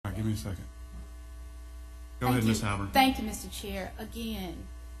Give me a second. Go ahead, Ms. Halbert. Thank you, Mr. Chair. Again,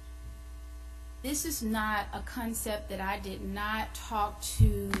 this is not a concept that I did not talk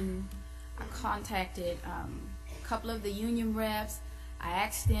to. I contacted a couple of the union reps. I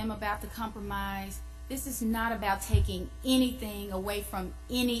asked them about the compromise. This is not about taking anything away from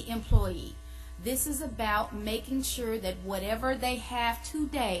any employee. This is about making sure that whatever they have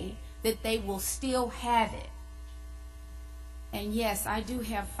today, that they will still have it. And yes, I do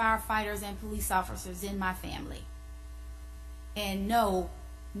have firefighters and police officers in my family. And no,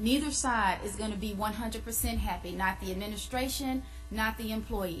 neither side is going to be 100% happy, not the administration, not the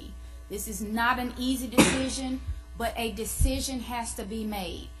employee. This is not an easy decision, but a decision has to be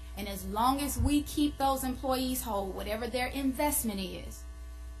made. And as long as we keep those employees whole, whatever their investment is,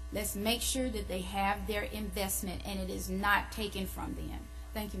 let's make sure that they have their investment and it is not taken from them.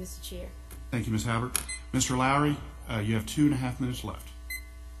 Thank you, Mr. Chair. Thank you, Ms. Halbert. Mr. Lowry, you have 2.5 minutes left.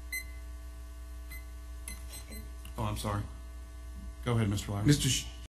 Oh, I'm sorry. Go ahead, Mr. Lowry.